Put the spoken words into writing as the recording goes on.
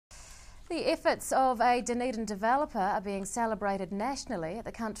The efforts of a Dunedin developer are being celebrated nationally at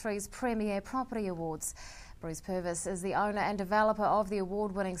the country's premier property awards. Purvis is the owner and developer of the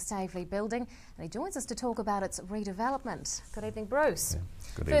award-winning Staveley Building, and he joins us to talk about its redevelopment. Good evening, Bruce. Yeah,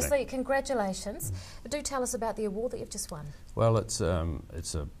 good evening. Firstly, congratulations. Do tell us about the award that you've just won. Well, it's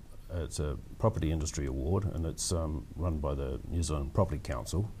a property industry award, and it's run by the New Zealand Property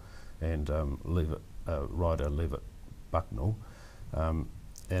Council and Ryder Levitt Bucknell.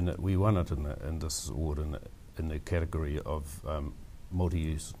 And we won it in this award in the category of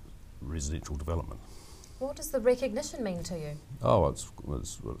multi-use residential development. What does the recognition mean to you? Oh, it's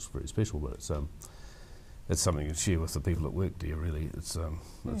very special, but it's something you share with the people that work there. Really, it's a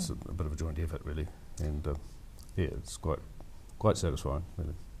bit of a joint effort, really, and yeah, it's quite satisfying,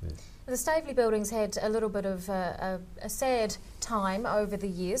 really. Yeah. The Staveley Building's had a little bit of a sad time over the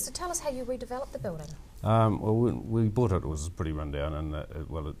years. So tell us how you redeveloped the building. Well, when we bought it was pretty run down, and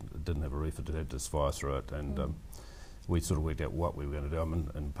it didn't have a roof. It had this fire through it, and we sort of worked out what we were going to do.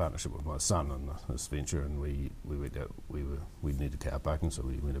 I'm in partnership with my son in this venture, and we worked out we needed car parking, so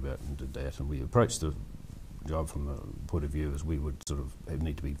we went about and did that. And we approached the job from the point of view as we would sort of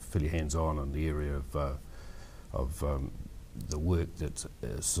need to be fairly hands-on in the area of the work that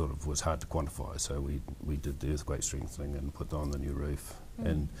sort of was hard to quantify. So we did the earthquake strengthening and put on the new roof,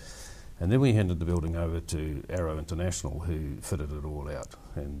 and then we handed the building over to Arrow International, who fitted it all out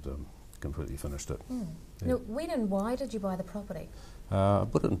and completely finished it. Yeah. Now, when and why did you buy the property? I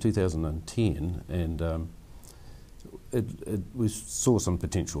bought it in 2010, and we saw some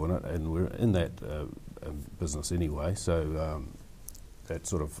potential in it, and we're in that business anyway, so that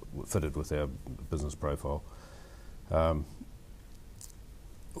sort of fitted with our business profile.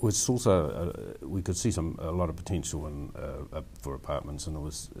 Was also we could see a lot of potential for apartments, and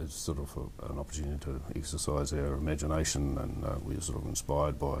it's sort of an opportunity to exercise our imagination, and we were sort of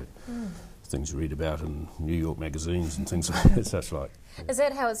inspired by things you read about in New York magazines and things like such like. Is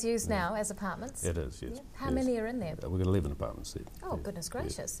that how it's used now, as apartments? It is, yes. Yeah. How many are in there? We've got 11 apartments there. Oh, goodness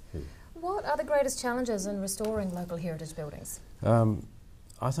gracious. Yeah. What are the greatest challenges in restoring local heritage buildings?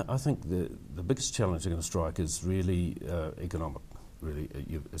 I think the biggest challenge you're going to strike is really economic. Really,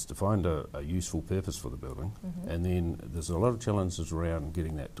 is to find a useful purpose for the building, and then there's a lot of challenges around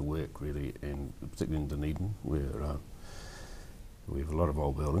getting that to work, really, and particularly in Dunedin, where we have a lot of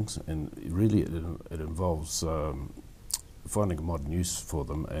old buildings, and really it involves finding a modern use for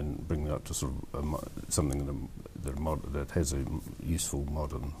them and bringing it up to sort of something that has a useful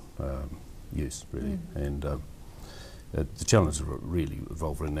modern use, really, and the challenges really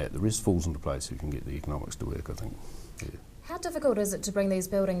revolve around that. The rest falls into place if you can get the economics to work, I think. Yeah. How difficult is it to bring these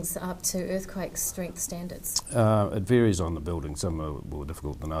buildings up to earthquake strength standards? It varies on the building. Some are more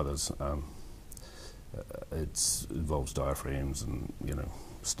difficult than others. It involves diaphragms and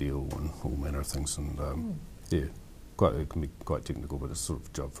steel and all manner of things, and yeah, it can be quite technical, but it's sort of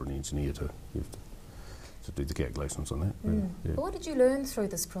a job for an engineer to do the calculations on that. Really. Yeah. What did you learn through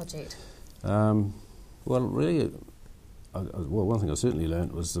this project? Well, really. Well, one thing I certainly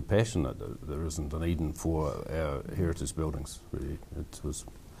learned was the passion that there is in Dunedin for our heritage buildings. Really, it was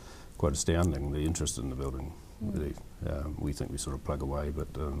quite astounding, the interest in the building. Really, we think we sort of plug away,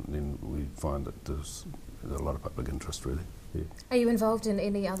 but then we find that there's a lot of public interest. Really. Yeah. Are you involved in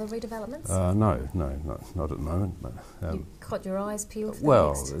any other redevelopments? No, not at the moment. But, you've got your eyes peeled for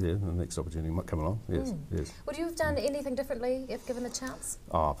well, the next? Yeah, the next opportunity might come along. Yes, yes. Would you have done anything differently if given a chance?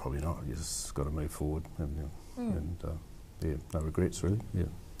 Oh, probably not. You just got to move forward, and yeah, no regrets, really. Yeah.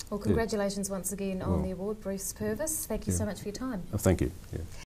 Well, congratulations once again on the award, Bruce Purvis. Thank you so much for your time. Oh, thank you. Yeah.